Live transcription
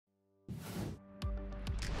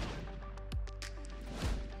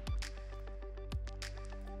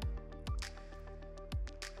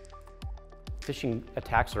phishing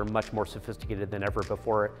attacks are much more sophisticated than ever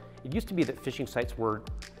before. It used to be that phishing sites were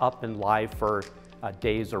up and live for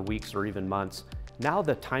days or weeks or even months. Now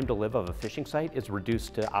the time to live of a phishing site is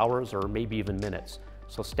reduced to hours or maybe even minutes.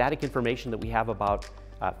 So static information that we have about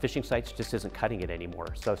phishing sites just isn't cutting it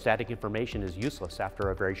anymore. So static information is useless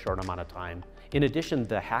after a very short amount of time. In addition,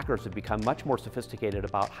 the hackers have become much more sophisticated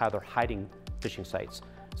about how they're hiding phishing sites.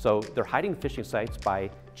 So they're hiding phishing sites by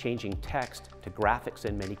changing text to graphics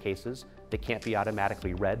in many cases that can't be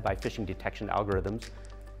automatically read by phishing detection algorithms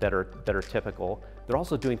that are typical. They're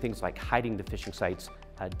also doing things like hiding the phishing sites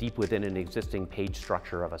deep within an existing page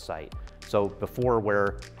structure of a site. So before,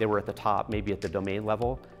 where they were at the top, maybe at the domain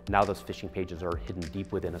level, now those phishing pages are hidden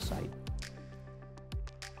deep within a site.